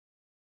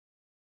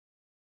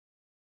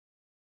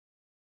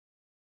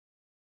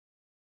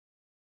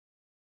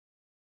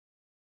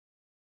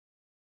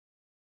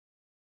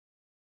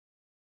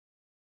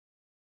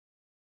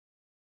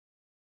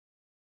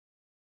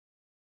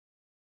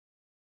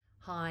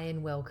Hi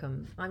and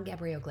welcome. I'm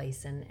Gabrielle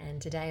Gleason,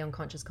 and today on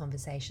Conscious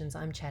Conversations,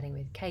 I'm chatting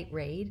with Kate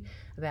Reid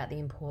about the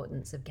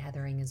importance of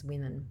gathering as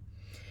women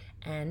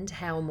and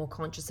how a more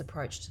conscious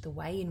approach to the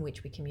way in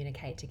which we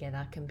communicate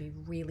together can be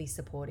really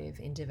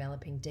supportive in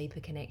developing deeper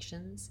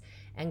connections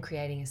and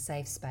creating a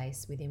safe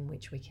space within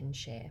which we can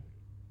share.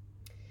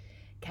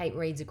 Kate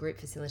Reid's a group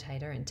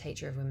facilitator and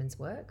teacher of women's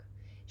work.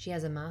 She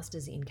has a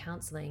master's in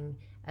counselling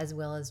as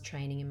well as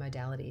training in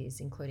modalities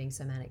including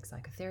somatic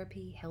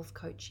psychotherapy, health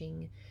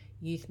coaching,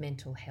 youth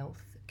mental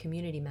health,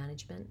 community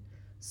management,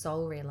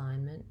 soul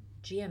realignment,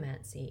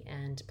 geomancy,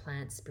 and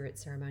plant spirit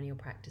ceremonial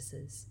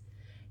practices.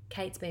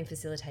 Kate's been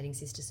facilitating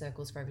sister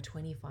circles for over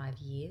 25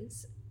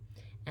 years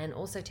and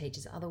also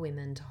teaches other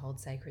women to hold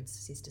sacred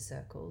sister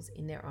circles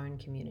in their own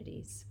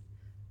communities.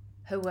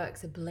 Her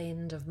work's a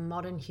blend of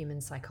modern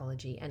human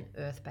psychology and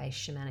earth-based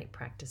shamanic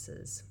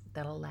practices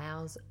that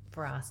allows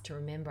for us to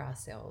remember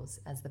ourselves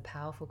as the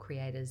powerful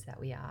creators that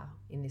we are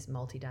in this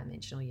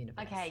multidimensional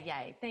universe. Okay,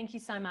 yay. Thank you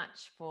so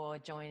much for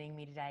joining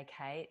me today,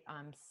 Kate.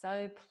 I'm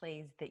so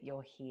pleased that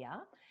you're here.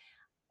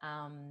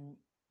 I'm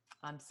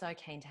so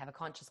keen to have a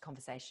conscious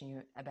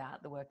conversation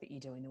about the work that you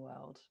do in the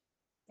world.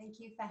 Thank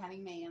you for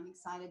having me. I'm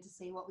excited to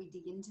see what we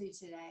dig into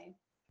today.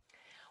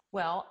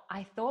 Well,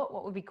 I thought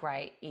what would be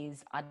great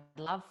is I'd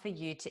love for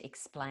you to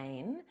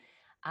explain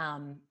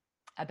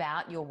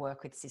about your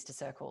work with Sister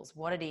Circles,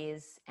 what it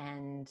is,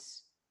 and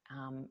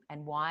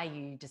why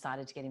you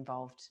decided to get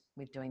involved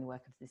with doing the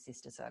work of the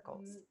Sister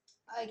Circles.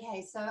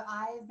 Okay, so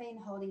I've been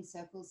holding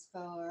circles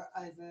for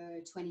over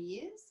 20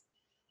 years,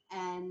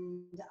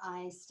 and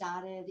I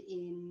started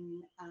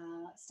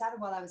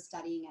while I was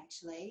studying.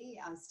 Actually,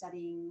 I was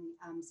studying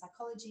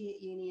psychology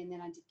at uni, and then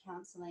I did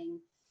counselling.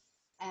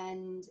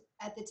 And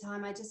at the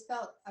time, I just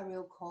felt a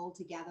real call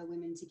to gather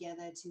women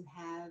together to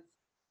have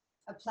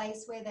a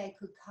place where they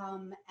could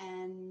come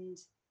and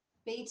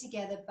be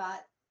together,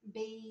 but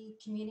be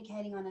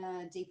communicating on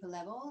a deeper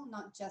level,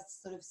 not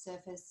just sort of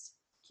surface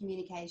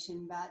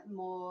communication, but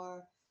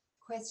more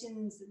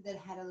questions that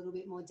had a little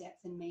bit more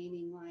depth and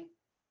meaning, like,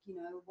 you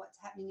know, what's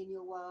happening in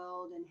your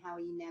world and how are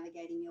you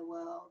navigating your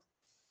world?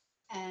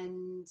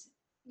 And,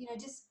 you know,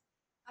 just,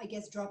 I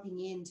guess, dropping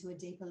into a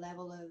deeper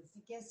level of,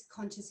 I guess,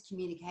 conscious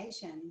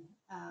communication.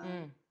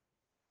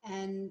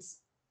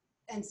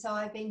 And so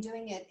I've been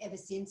doing it ever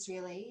since,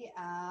 really,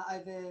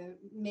 over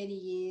many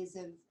years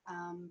of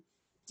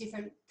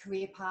different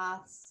career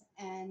paths.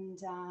 And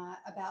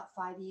about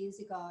 5 years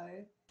ago,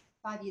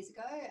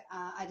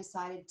 I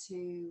decided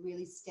to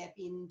really step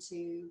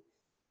into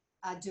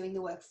doing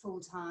the work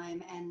full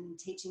time and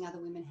teaching other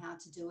women how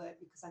to do it,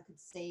 because I could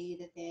see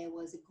that there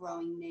was a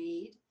growing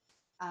need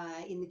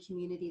in the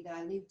community that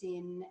I lived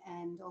in,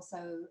 and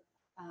also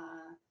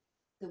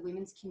the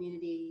women's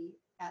community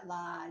at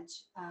large,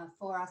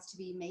 for us to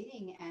be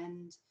meeting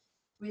and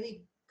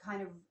really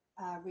kind of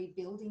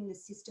rebuilding the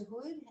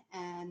sisterhood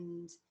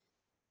and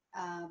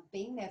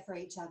being there for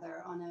each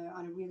other on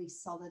a really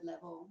solid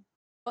level.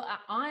 Well,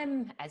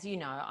 I'm, as you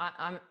know,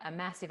 I'm a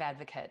massive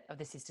advocate of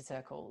the Sister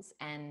Circles,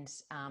 and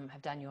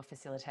have done your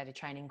facilitator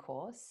training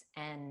course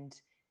and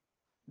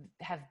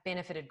have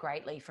benefited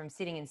greatly from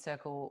sitting in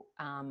circle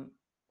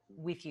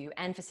with you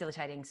and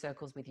facilitating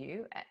circles with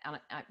you.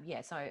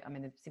 So I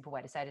mean, the simple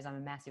way to say it is I'm a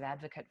massive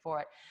advocate for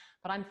it.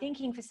 But I'm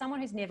thinking, for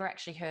someone who's never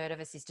actually heard of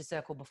a sister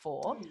circle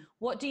before,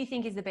 what do you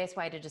think is the best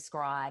way to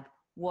describe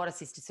what a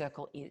sister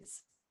circle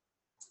is?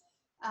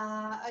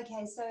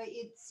 Okay, so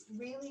it's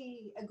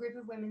really a group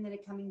of women that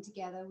are coming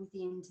together with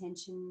the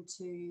intention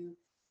to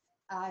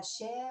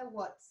share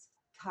what's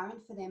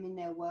current for them in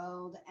their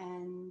world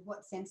and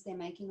what sense they're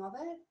making of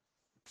it.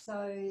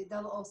 So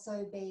they'll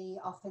also be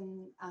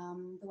often,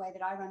 the way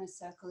that I run a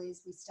circle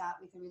is we start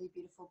with a really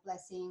beautiful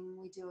blessing.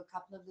 We do a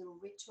couple of little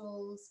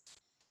rituals.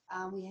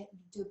 We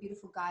do a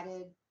beautiful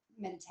guided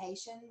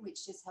meditation,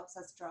 which just helps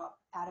us drop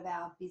out of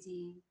our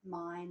busy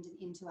mind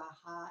and into our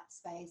heart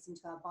space,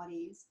 into our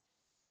bodies.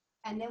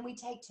 And then we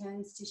take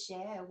turns to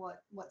share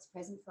what's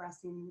present for us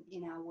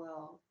in our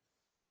world.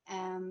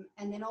 And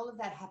then all of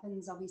that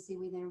happens obviously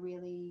within a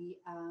really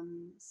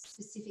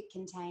specific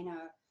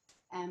container.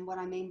 And what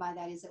I mean by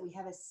that is that we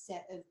have a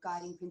set of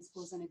guiding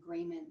principles and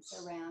agreements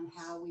around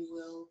how we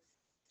will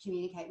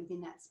communicate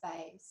within that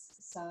space.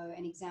 So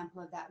an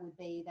example of that would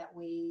be that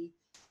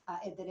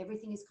that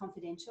everything is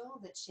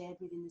confidential, that's shared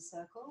within the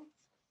circle,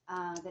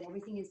 that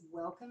everything is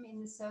welcome in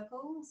the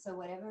circle. So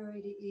whatever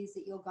it is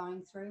that you're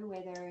going through,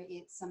 whether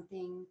it's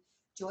something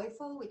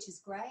joyful, which is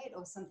great,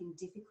 or something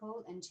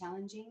difficult and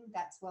challenging,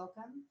 that's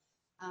welcome.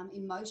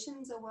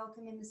 Emotions are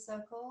welcome in the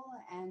circle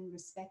and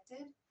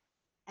respected.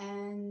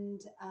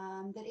 And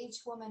that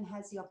each woman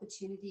has the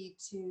opportunity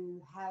to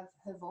have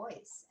her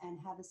voice and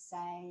have a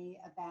say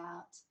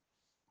about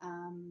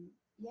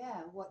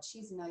what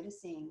she's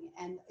noticing.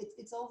 And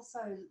it's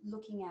also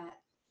looking at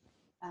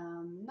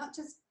not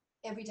just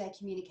everyday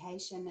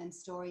communication and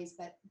stories,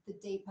 but the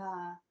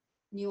deeper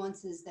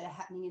nuances that are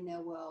happening in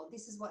their world.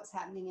 This is what's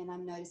happening, and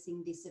I'm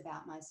noticing this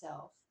about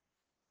myself.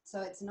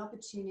 So it's an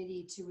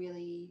opportunity to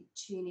really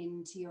tune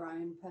in to your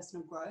own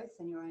personal growth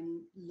and your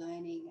own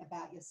learning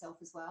about yourself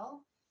as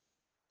well.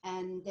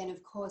 And then,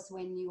 of course,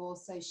 when you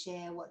also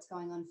share what's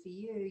going on for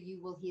you, you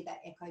will hear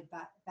that echoed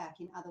back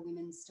in other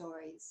women's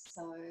stories.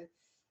 So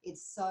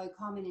it's so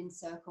common in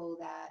Circle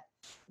that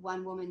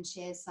one woman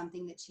shares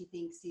something that she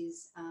thinks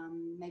is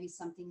maybe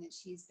something that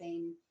she's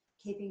been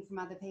keeping from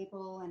other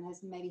people and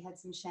has maybe had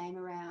some shame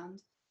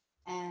around.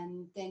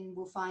 And then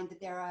we'll find that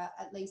there are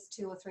at least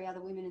 2 or 3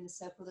 other women in the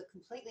circle that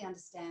completely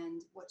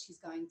understand what she's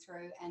going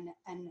through and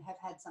have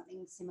had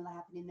something similar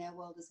happen in their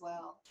world as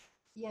well.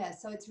 Yeah,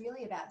 so it's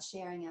really about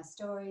sharing our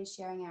stories,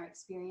 sharing our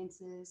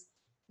experiences.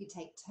 We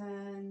take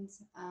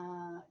turns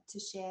to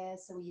share.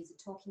 So we use a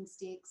talking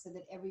stick so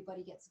that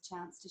everybody gets a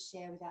chance to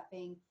share without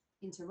being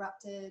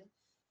interrupted.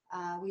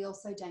 We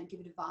also don't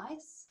give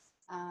advice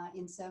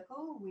in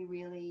Circle. We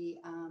really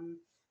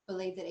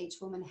believe that each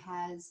woman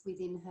has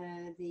within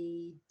her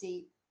the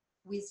deep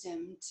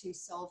wisdom to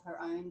solve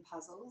her own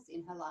puzzles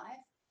in her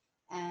life.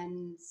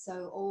 And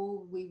so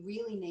all we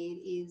really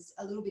need is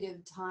a little bit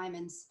of time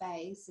and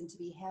space and to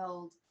be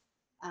held,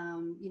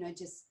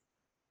 just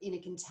in a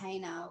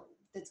container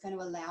that's going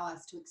to allow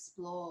us to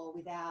explore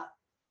without,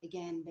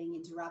 again, being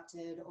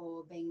interrupted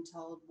or being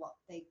told what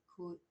they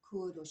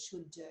could or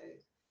should do.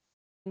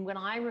 When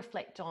I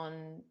reflect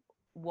on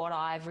what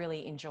I've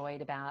really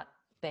enjoyed about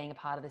being a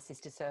part of the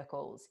sister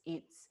circles,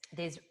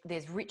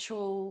 there's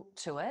ritual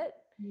to it.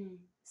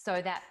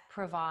 So that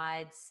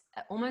provides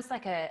almost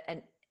like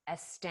a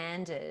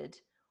standard,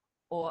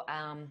 or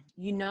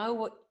you know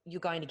what you're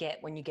going to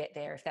get when you get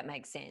there, if that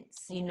makes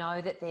sense. You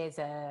know that there's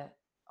a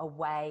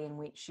way in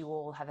which you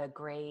all have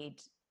agreed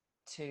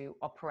to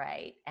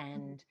operate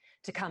and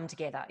to come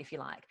together, if you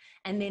like.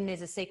 And then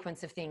there's a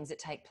sequence of things that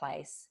take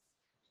place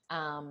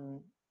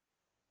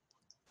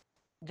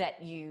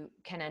that you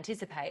can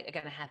anticipate are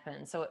going to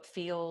happen. So it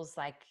feels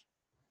like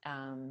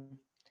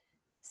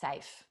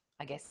safe,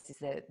 I guess is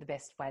the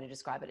best way to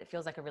describe it. It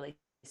feels like a really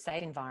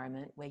safe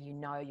environment where you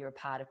know you're a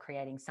part of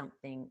creating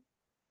something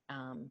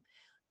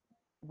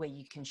where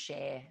you can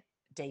share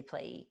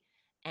deeply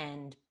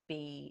and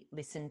be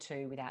listened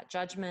to without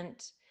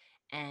judgment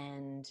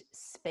and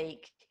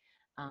speak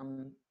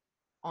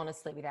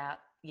honestly without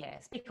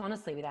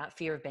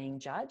fear of being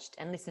judged,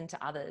 and listen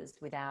to others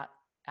without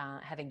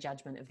having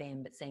judgment of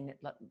them, but seeing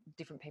that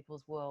different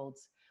people's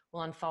worlds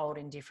will unfold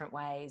in different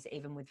ways,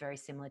 even with very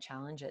similar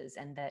challenges,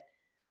 and that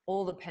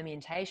all the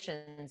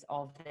permutations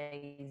of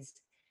these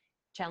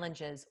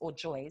challenges or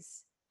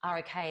joys are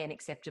okay and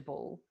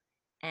acceptable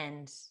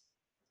and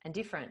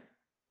different,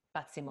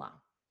 but similar.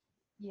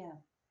 Yeah.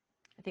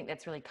 I think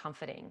that's really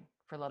comforting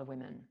for a lot of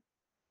women.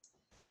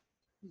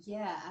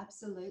 Yeah,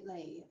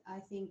 absolutely. I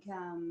think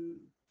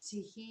to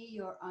hear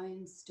your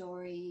own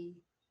story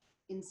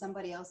in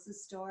somebody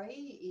else's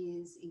story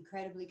is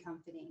incredibly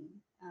comforting.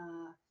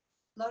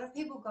 A lot of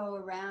people go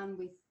around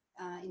with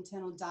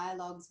internal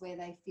dialogues where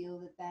they feel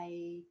that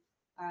they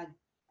are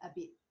a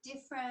bit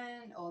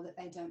different, or that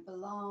they don't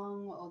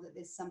belong, or that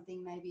there's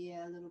something maybe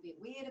a little bit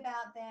weird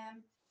about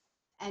them.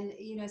 And,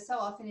 so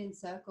often in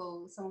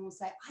Circle, someone will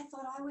say, I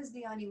thought I was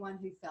the only one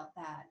who felt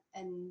that.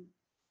 And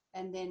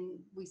then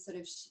we sort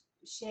of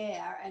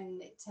share,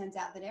 and it turns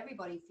out that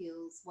everybody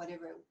feels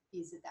whatever it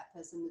is that that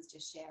person was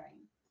just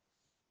sharing.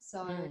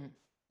 So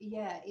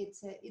yeah,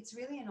 it's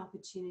really an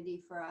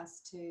opportunity for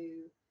us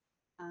to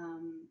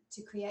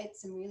create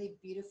some really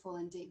beautiful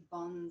and deep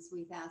bonds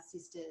with our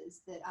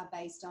sisters that are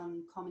based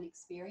on common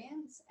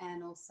experience,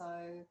 and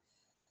also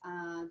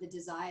the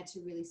desire to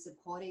really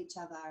support each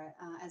other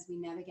as we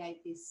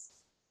navigate this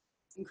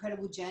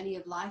incredible journey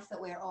of life that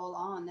we're all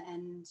on,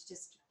 and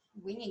just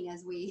winging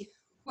as we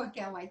work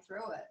our way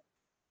through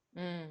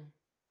it.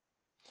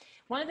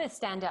 One of the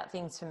standout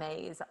things for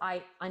me is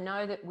I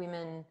know that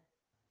women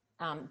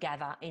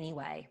gather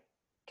anyway.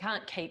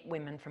 Can't keep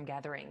women from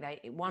gathering. They,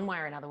 one way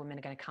or another, women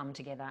are going to come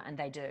together, and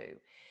they do.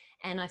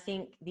 And I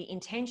think the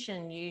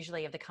intention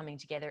usually of the coming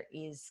together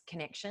is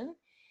connection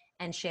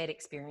and shared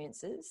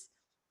experiences,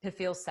 to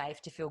feel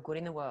safe, to feel good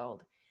in the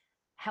world.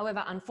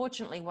 However,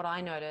 unfortunately, what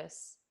I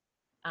notice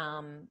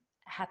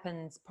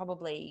happens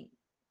probably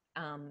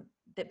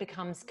that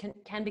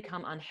can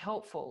become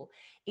unhelpful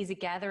is a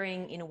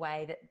gathering in a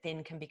way that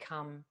then can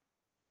become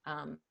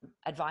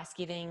advice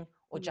giving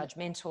or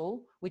judgmental,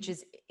 which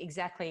is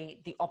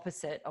exactly the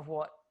opposite of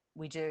what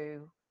we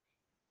do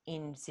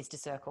in sister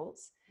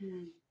circles.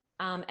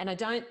 And I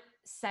don't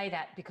say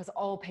that because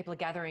people are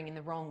gathering in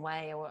the wrong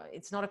way, or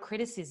it's not a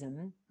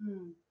criticism,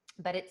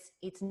 but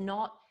it's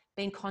not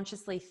being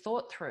consciously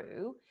thought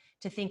through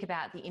to think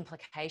about the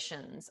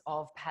implications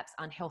of perhaps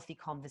unhealthy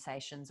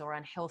conversations or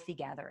unhealthy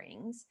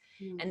gatherings.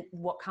 And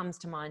what comes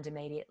to mind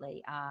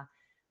immediately are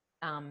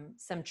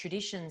some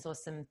traditions, or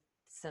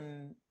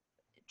some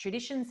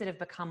traditions that have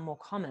become more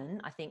common,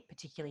 I think,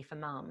 particularly for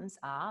mums,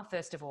 are,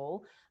 first of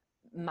all,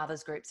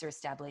 mothers groups are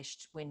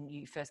established when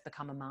you first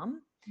become a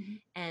mum.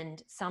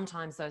 And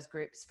sometimes those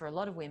groups, for a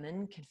lot of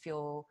women, can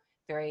feel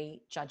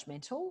very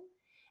judgmental,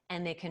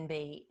 and there can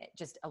be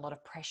just a lot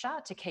of pressure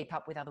to keep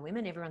up with other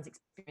women. Everyone's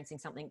experiencing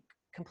something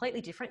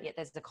completely different, yet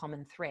there's a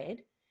common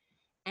thread.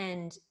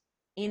 And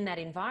in that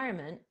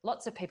environment,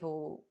 lots of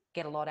people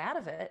get a lot out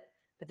of it,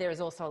 but there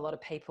is also a lot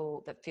of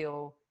people that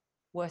feel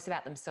worse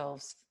about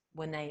themselves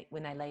when they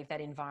leave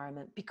that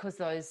environment, because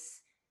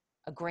those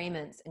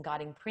agreements and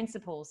guiding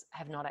principles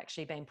have not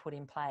actually been put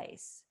in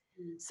place.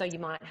 So you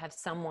might have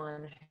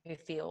someone who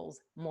feels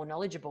more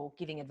knowledgeable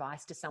giving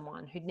advice to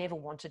someone who'd never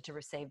wanted to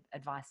receive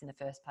advice in the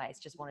first place,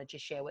 just wanted to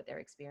share what their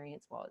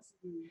experience was.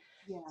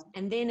 Yeah.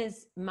 And then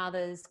as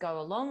mothers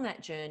go along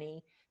that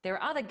journey, there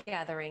are other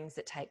gatherings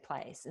that take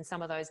place. And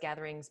some of those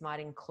gatherings might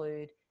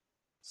include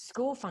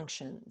school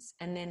functions.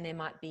 And then there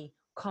might be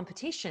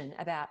competition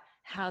about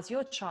how's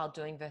your child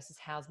doing versus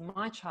how's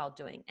my child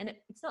doing. And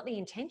it's not the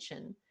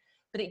intention,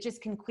 but it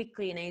just can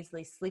quickly and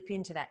easily slip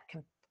into that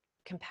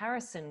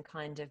comparison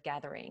kind of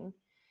gathering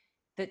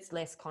that's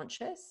less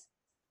conscious.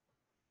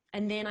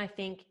 And then I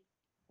think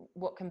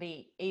what can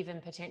be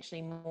even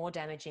potentially more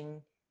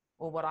damaging,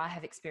 or what I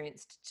have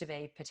experienced to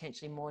be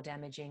potentially more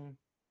damaging,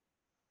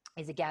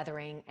 is a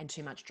gathering and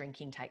too much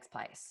drinking takes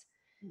place.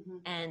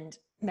 And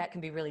that can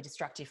be really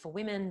destructive for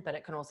women, but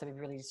it can also be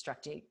really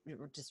destructive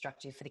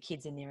for the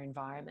kids in their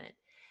environment.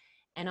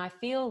 And I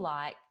feel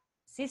like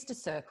sister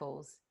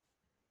circles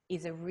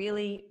is a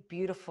really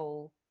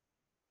beautiful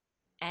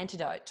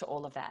antidote to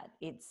all of that.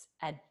 It's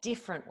a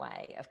different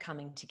way of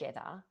coming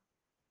together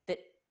that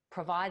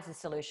provides the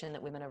solution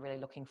that women are really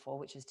looking for,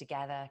 which is to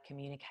gather,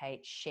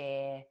 communicate,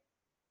 share,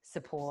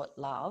 support,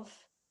 love.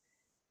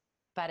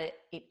 But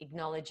it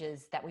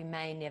acknowledges that we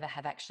may never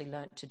have actually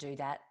learnt to do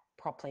that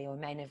properly, or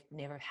may have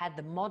never had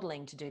the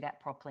modelling to do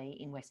that properly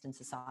in Western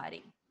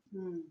society.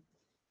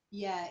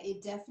 Yeah,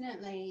 it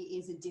definitely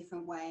is a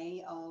different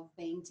way of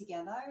being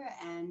together,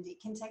 and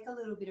it can take a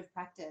little bit of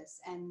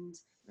practice. And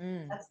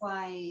that's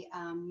why,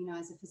 you know,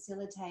 as a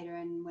facilitator,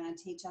 and when I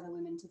teach other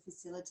women to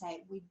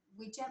facilitate,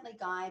 we gently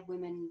guide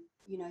women,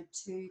 you know,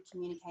 to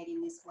communicate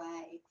in this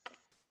way,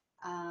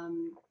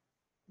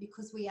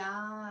 because we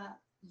are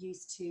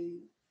used to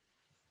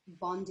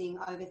bonding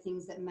over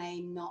things that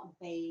may not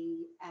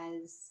be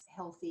as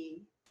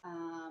healthy.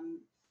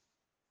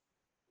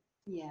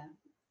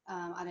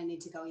 I don't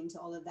need to go into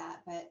all of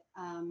that, but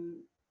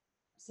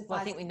well,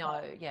 I think we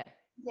know, yeah.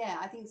 Yeah,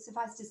 I think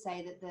suffice to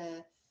say that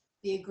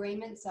the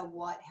agreements are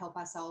what help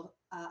us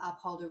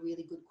uphold a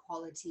really good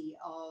quality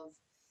of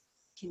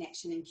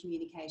connection and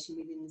communication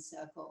within the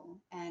circle,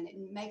 and it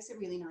makes it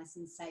really nice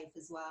and safe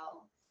as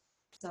well,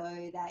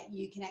 so that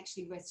you can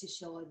actually rest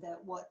assured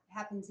that what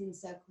happens in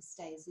circle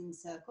stays in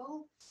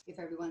circle if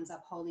everyone's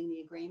upholding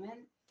the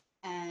agreement,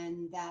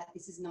 and that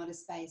this is not a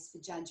space for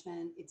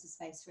judgment, it's a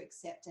space for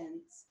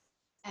acceptance.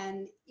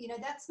 And, you know,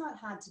 that's not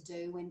hard to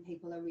do when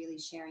people are really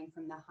sharing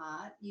from the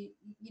heart. You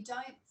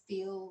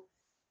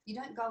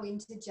don't go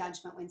into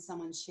judgment when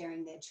someone's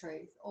sharing their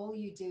truth. All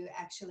you do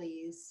actually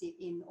is sit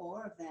in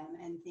awe of them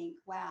and think,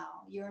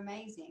 wow, you're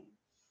amazing.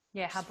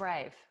 Yeah, how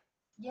brave.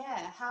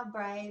 Yeah, how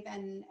brave,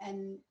 and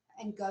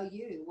go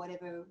you,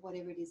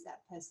 whatever it is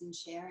that person's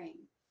sharing.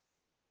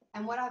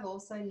 And what I've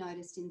also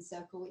noticed in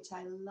circle, which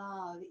I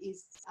love,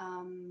 is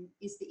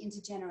the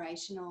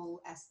intergenerational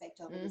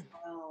aspect of it as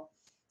well.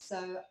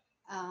 So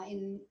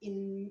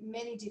in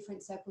many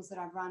different circles that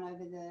I've run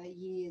over the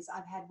years,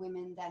 I've had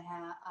women that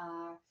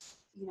are,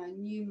 you know,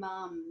 new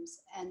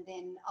mums, and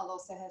then I'll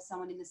also have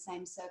someone in the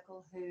same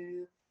circle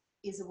who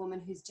is a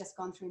woman who's just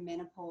gone through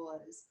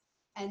menopause.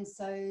 And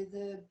so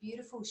the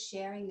beautiful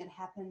sharing that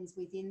happens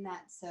within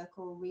that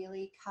circle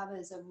really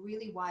covers a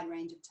really wide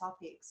range of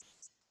topics,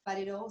 but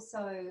it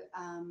also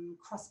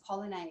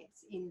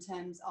cross-pollinates in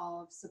terms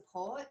of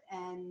support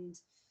and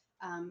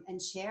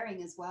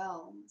sharing as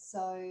well.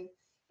 So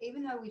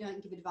even though we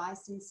don't give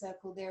advice in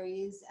circle, there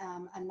is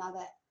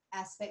another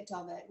aspect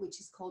of it,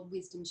 which is called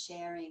wisdom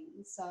sharing.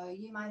 So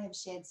you might have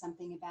shared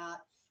something about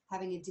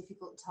having a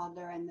difficult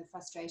toddler and the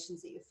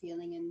frustrations that you're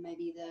feeling, and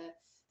maybe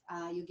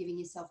you're giving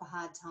yourself a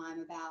hard time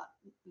about,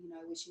 you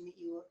know, wishing that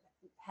you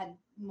had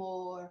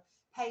more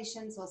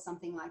patience or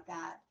something like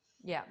that.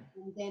 Yeah.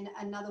 And then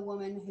another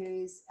woman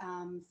who's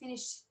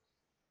finished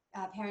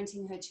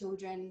parenting her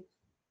children,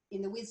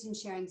 in the wisdom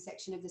sharing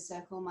section of the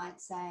circle, might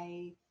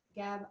say,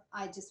 Gab,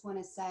 I just want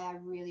to say I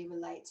really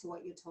relate to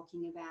what you're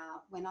talking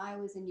about. When I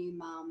was a new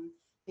mum,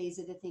 these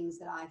are the things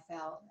that I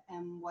felt.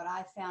 And what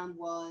I found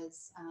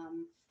was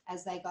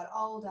as they got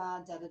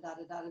older,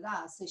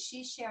 da-da-da-da-da-da. So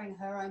she's sharing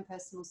her own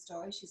personal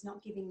story. She's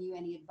not giving you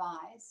any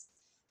advice,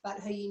 but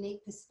her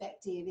unique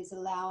perspective is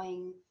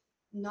allowing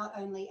not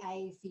only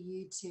for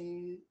you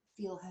to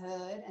feel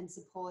heard and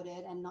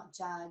supported and not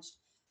judged,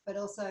 but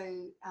also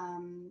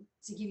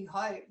to give you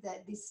hope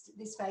that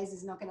this phase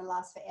is not going to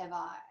last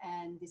forever.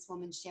 And this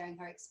woman's sharing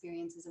her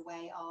experience as a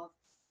way of,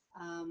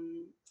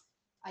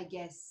 I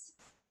guess,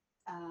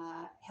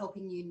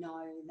 helping you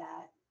know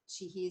that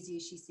she hears you,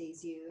 she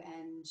sees you,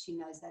 and she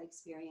knows that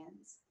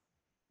experience.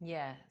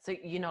 Yeah, so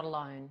you're not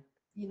alone.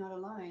 You're not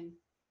alone.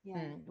 Yeah.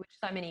 Which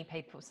so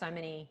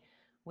many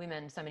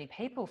women, so many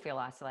people feel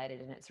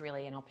isolated, and it's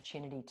really an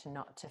opportunity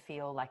to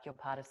feel like you're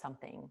part of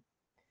something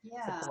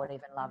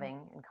supportive and loving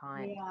and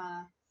kind.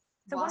 Yeah.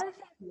 So one of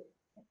the things,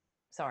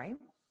 sorry.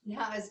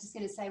 Yeah, I was just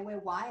going to say, we're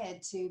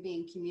wired to be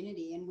in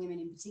community, and women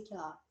in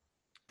particular.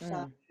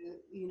 So,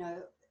 you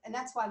know, and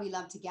that's why we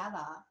love to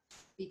gather,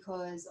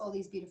 because all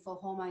these beautiful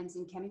hormones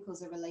and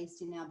chemicals are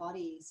released in our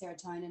body,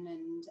 serotonin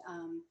and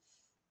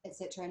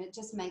etc. And it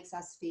just makes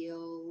us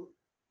feel,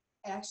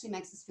 it actually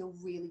makes us feel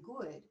really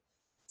good.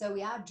 So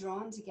we are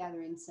drawn to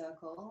gather in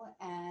circle,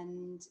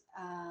 and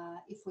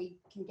if we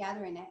can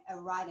gather in a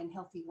right and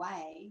healthy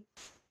way,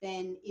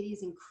 then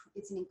it's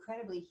an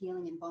incredibly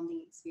healing and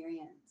bonding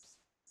experience.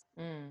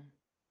 Mm.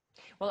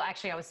 Well,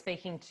 actually, I was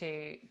speaking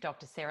to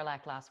Dr.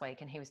 Serelak last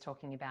week, and he was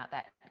talking about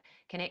that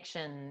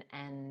connection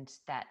and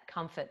that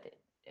comfort that,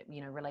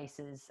 you know,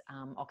 releases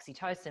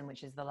oxytocin,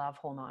 which is the love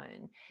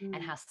hormone,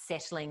 and how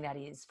settling that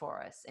is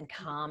for us and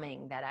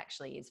calming that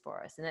actually is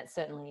for us. And that's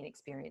certainly an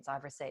experience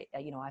I've received,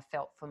 you know, I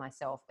felt for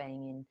myself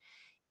being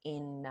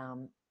in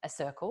a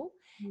circle.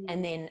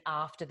 And then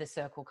after the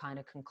circle kind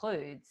of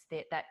concludes,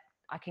 that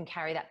I can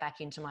carry that back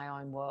into my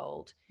own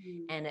world.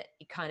 And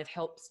it kind of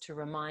helps to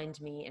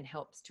remind me and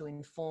helps to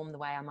inform the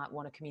way I might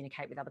want to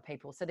communicate with other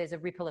people. So there's a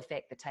ripple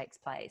effect that takes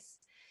place.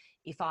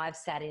 If I've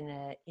sat in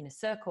a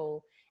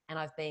circle and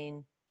I've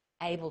been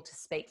able to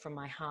speak from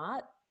my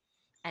heart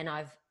and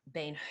I've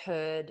been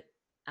heard,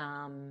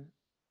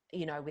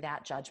 you know,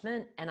 without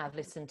judgment, and I've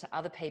listened to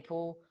other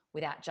people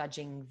without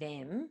judging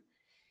them,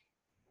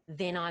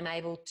 then I'm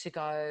able to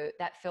go,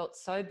 that felt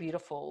so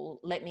beautiful.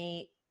 Let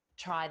me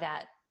try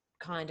that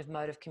kind of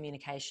mode of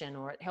communication,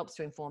 or it helps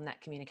to inform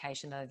that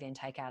communication that I then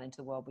take out into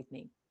the world with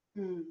me.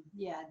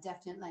 Yeah,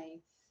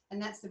 definitely.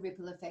 And that's the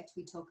ripple effect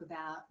we talk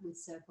about with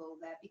Circle,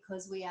 that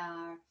because we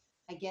are,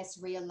 I guess,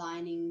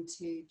 realigning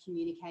to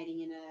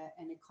communicating in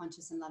a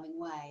conscious and loving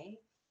way,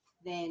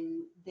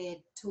 then they're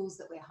tools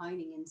that we're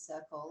honing in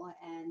Circle,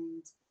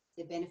 and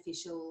they're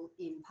beneficial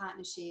in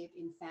partnership,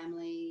 in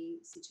family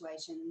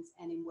situations,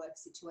 and in work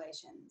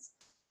situations.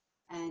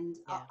 And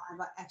Yeah.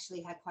 I've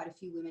actually had quite a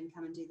few women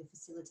come and do the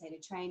facilitator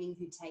training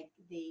who take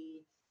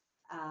the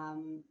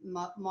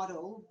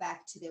model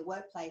back to their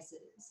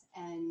workplaces,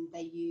 and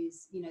they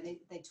use, you know,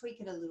 they tweak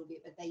it a little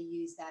bit, but they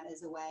use that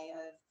as a way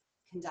of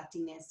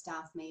conducting their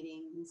staff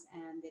meetings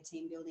and their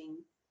team building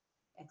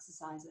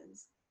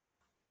exercises.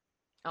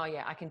 Oh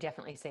yeah, I can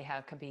definitely see how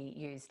it can be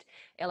used.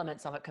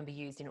 Elements of it can be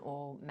used in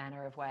all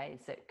manner of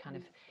ways that kind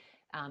of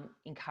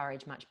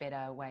encourage much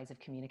better ways of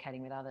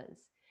communicating with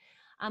others.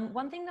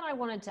 One thing that I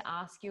wanted to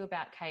ask you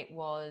about, Kate,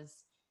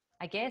 was,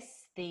 I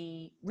guess,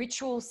 the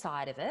ritual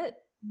side of it.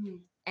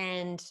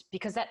 And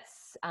because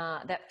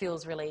that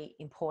feels really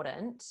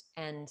important,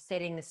 and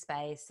setting the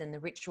space and the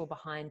ritual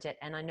behind it.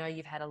 And I know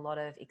you've had a lot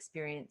of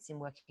experience in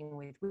working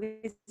with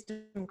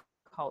wisdom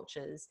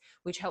cultures,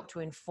 which help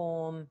to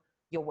inform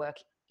your work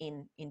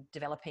in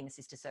developing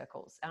sister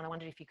circles. And I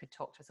wondered if you could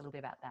talk to us a little bit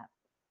about that.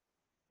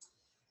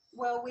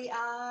 Well, we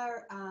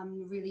are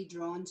really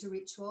drawn to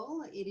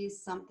ritual. It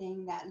is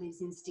something that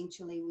lives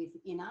instinctually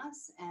within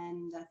us,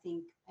 and I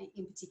think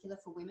in particular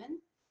for women.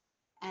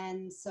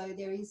 And so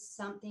there is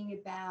something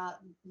about,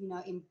 you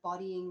know,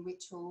 embodying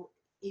ritual,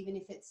 even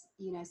if it's,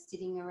 you know,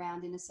 sitting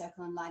around in a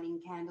circle and lighting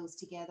candles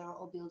together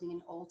or building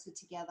an altar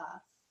together.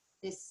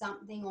 There's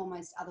something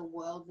almost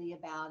otherworldly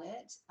about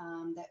it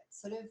that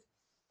sort of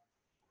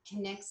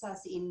connects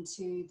us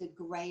into the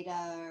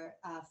greater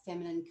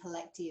feminine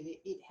collective.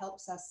 It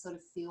helps us sort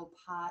of feel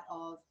part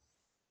of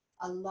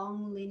a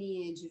long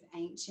lineage of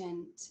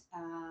ancient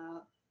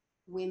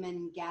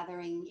women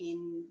gathering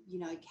in, you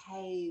know,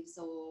 caves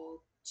or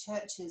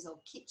churches or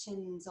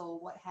kitchens or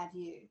what have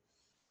you.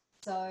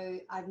 So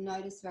I've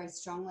noticed very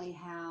strongly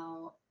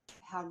how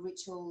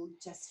ritual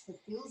just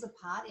fulfills a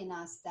part in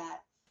us that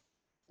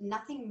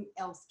nothing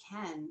else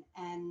can.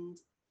 And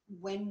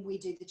when we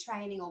do the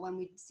training, or when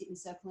we sit in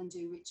circle and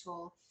do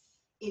ritual,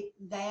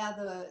 they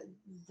are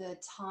the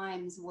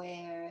times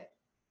where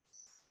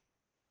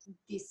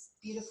this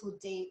beautiful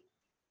deep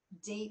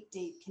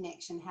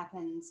connection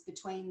happens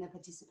between the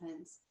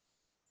participants,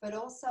 but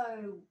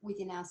also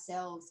within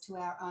ourselves, to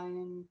our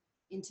own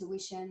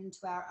intuition,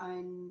 to our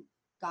own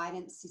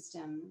guidance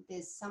system.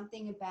 There's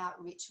something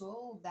about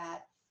ritual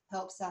that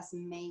helps us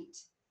meet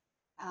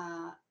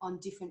on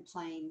different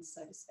planes,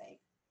 so to speak.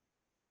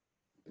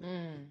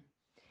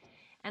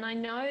 And I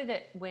know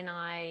that when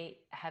I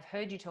have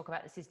heard you talk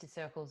about the sister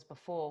circles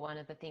before, one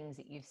of the things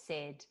that you've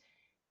said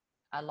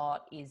a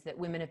lot is that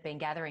women have been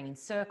gathering in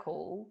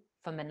circle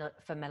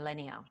for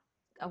millennia.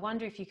 I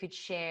wonder if you could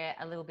share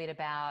a little bit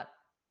about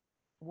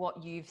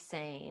what you've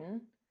seen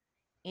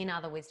in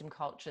other wisdom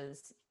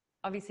cultures.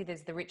 Obviously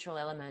there's the ritual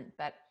element,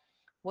 but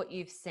what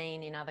you've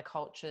seen in other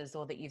cultures,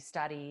 or that you've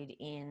studied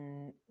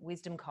in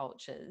wisdom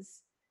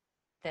cultures,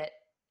 that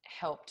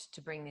helped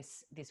to bring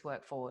this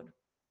work forward.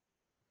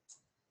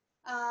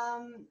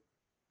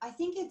 I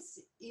think it's,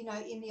 you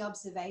know, in the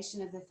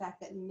observation of the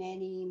fact that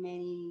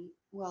many,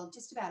 well,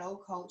 just about all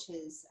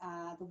cultures,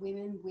 the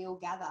women will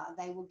gather.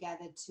 They will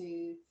gather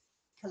to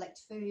collect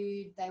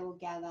food. They will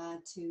gather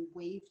to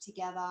weave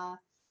together.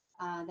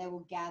 They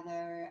will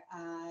gather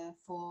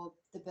for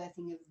the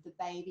birthing of the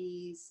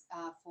babies,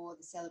 for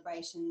the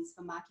celebrations,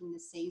 for marking the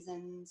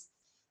seasons.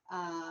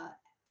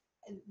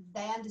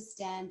 They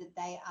understand that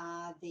they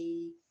are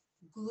the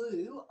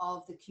glue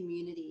of the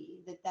community,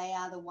 that they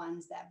are the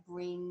ones that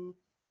bring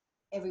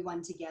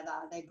everyone together.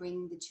 They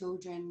bring the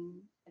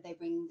children, they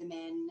bring the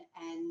men,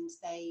 and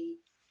they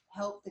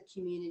help the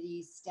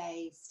community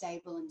stay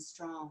stable and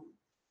strong.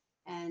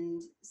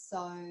 And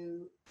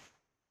so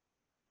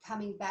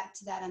coming back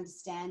to that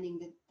understanding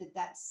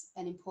that's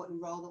an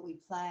important role that we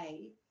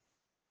play,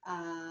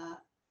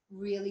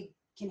 really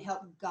can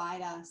help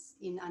guide us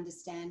in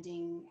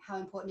understanding how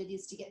important it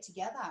is to get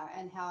together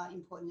and how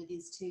important it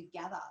is to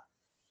gather,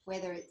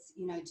 whether it's,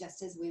 you know,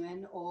 just as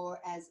women or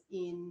as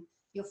in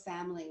your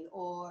family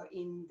or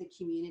in the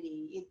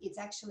community. It's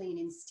actually an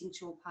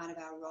instinctual part of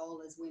our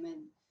role as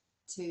women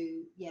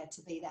to, yeah,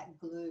 to be that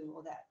glue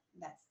or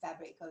that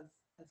fabric of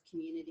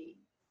community.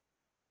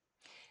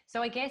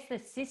 So I guess the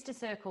Sister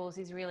Circles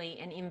is really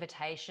an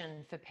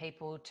invitation for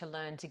people to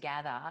learn to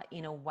gather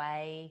in a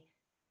way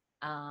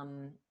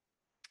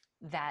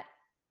that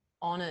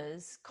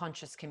honours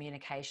conscious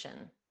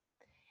communication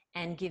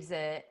and gives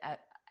I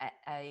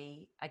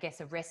guess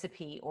a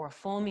recipe or a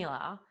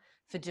formula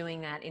for doing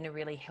that in a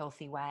really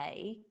healthy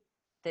way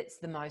that's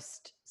the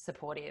most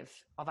supportive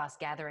of us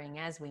gathering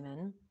as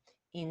women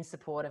in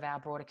support of our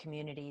broader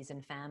communities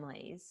and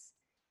families.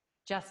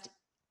 Just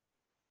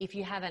if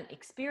you haven't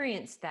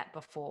experienced that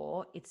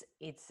before,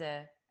 it's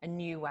a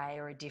new way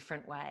or a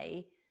different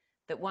way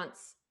that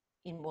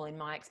in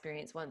my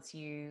experience, once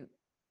you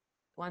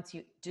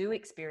do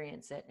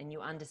experience it and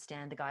you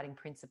understand the guiding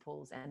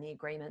principles and the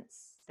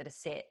agreements that are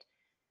set,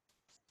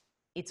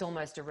 it's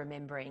almost a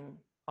remembering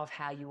of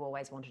how you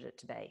always wanted it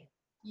to be.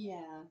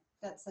 Yeah,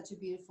 that's such a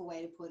beautiful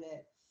way to put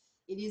it.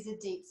 It is a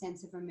deep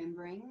sense of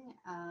remembering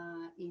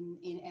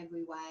in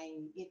every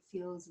way. It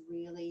feels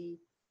really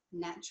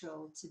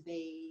natural to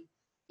be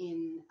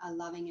in a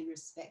loving and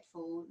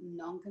respectful,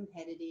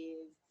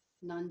 non-competitive,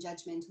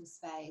 non-judgmental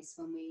space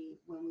when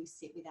we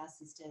sit with our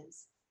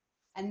sisters.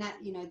 And that,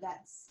 you know,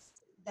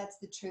 that's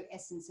the true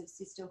essence of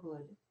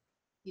sisterhood.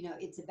 You know,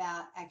 it's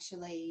about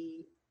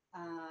actually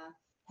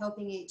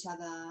helping each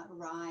other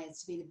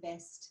rise to be the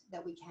best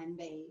that we can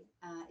be.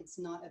 It's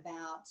not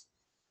about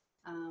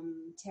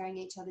tearing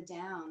each other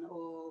down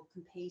or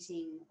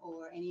competing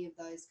or any of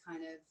those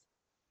kind of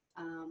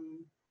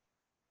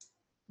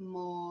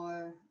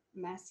more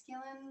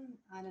masculine.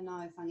 I don't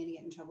know if I'm going to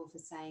get in trouble for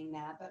saying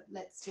that, but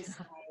let's just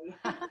say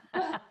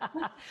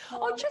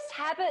or just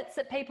habits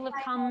that people have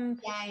come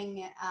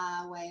yang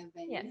way of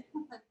being.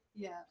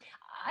 Yeah.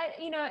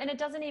 Yeah. And it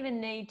doesn't even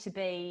need to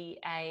be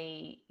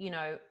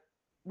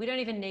we don't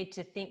even need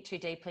to think too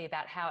deeply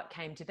about how it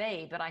came to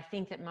be, but I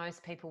think that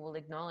most people will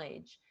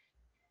acknowledge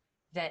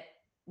that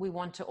we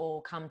want to all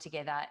come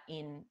together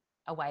in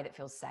a way that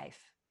feels safe.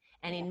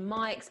 And in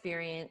my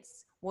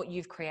experience, what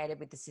you've created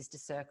with the Sister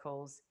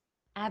Circles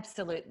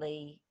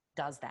absolutely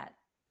does that.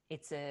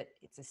 It's a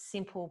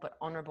simple but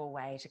honourable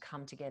way to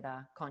come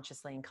together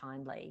consciously and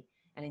kindly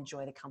and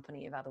enjoy the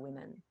company of other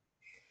women.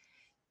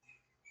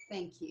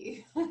 Thank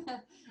you.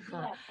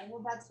 Yeah,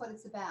 well, that's what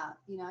it's about.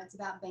 You know, it's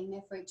about being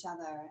there for each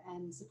other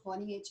and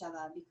supporting each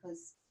other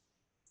because,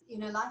 you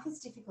know, life is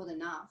difficult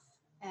enough.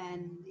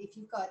 And if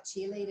you've got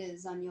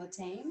cheerleaders on your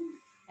team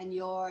and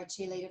you're a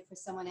cheerleader for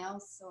someone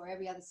else or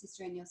every other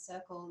sister in your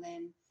circle,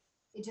 then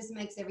it just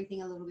makes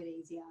everything a little bit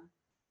easier.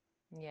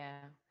 Yeah.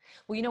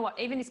 Well, you know what?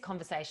 Even this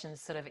conversation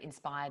sort of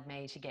inspired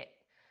me to get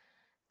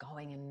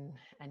going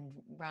and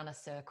run a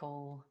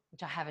circle,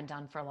 which I haven't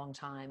done for a long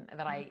time.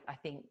 But I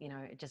think, you know,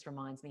 it just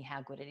reminds me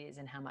how good it is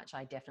and how much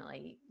I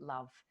definitely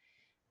love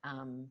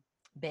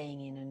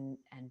being in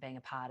and being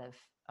a part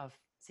of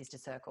Sister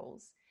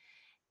Circles.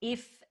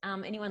 If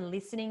anyone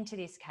listening to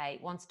this, Kate,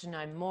 wants to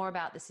know more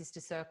about the Sister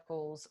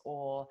Circles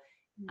or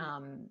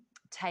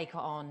take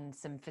on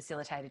some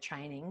facilitator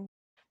training,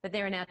 but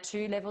there are now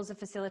 2 levels of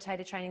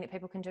facilitator training that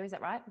people can do. Is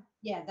that right?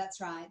 Yeah,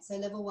 that's right. So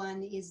level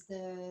 1 is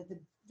the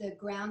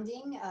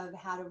grounding of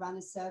how to run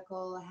a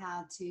circle,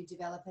 how to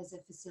develop as a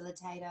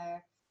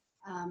facilitator,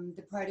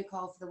 the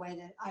protocol for the way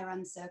that I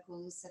run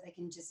circles so they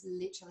can just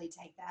literally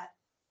take that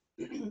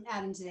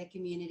out into their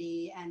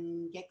community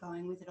and get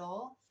going with it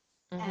all.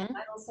 Mm-hmm. And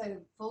I also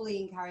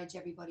fully encourage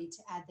everybody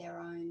to add their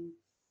own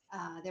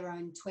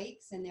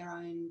tweaks and their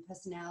own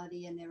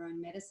personality and their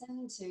own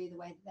medicine to the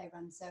way that they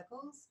run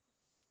circles.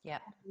 Yeah.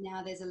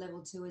 Now there's a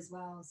level 2 as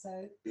well.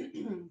 So,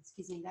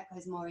 excuse me, that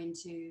goes more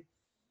into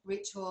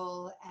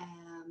ritual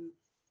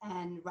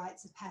and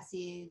rites of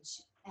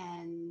passage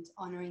and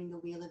honouring the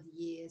wheel of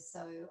the year.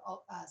 So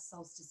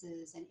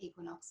solstices and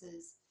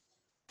equinoxes.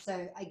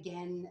 So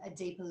again, a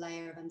deeper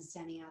layer of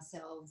understanding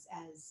ourselves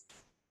as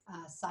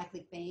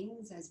cyclic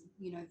beings, as,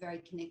 you know, very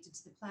connected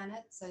to the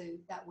planet. So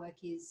that work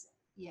is,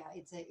 yeah,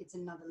 it's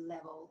another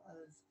level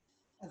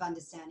of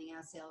understanding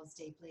ourselves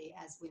deeply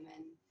as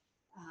women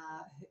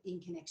in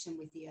connection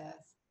with the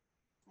earth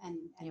and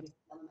with the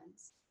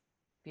elements.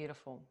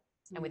 Beautiful.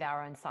 And with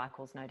our own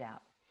cycles, no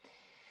doubt.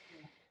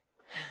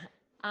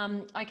 Yeah.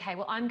 Okay,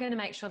 well, I'm going to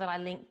make sure that I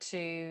link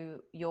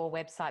to your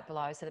website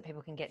below so that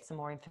people can get some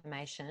more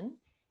information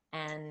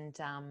and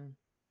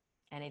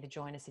either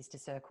join a Sister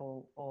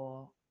Circle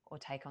or or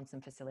take on some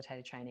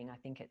facilitator training. I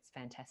think it's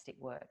fantastic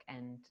work,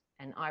 and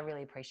I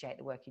really appreciate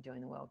the work you do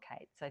in the world,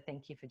 Kate. So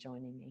thank you for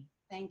joining me.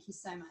 Thank you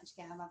so much,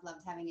 Gab. I've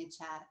loved having a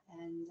chat,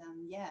 and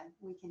yeah,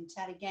 we can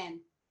chat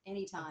again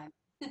anytime.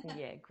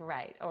 Yeah,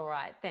 great. All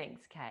right.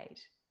 Thanks, Kate.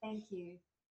 Thank you.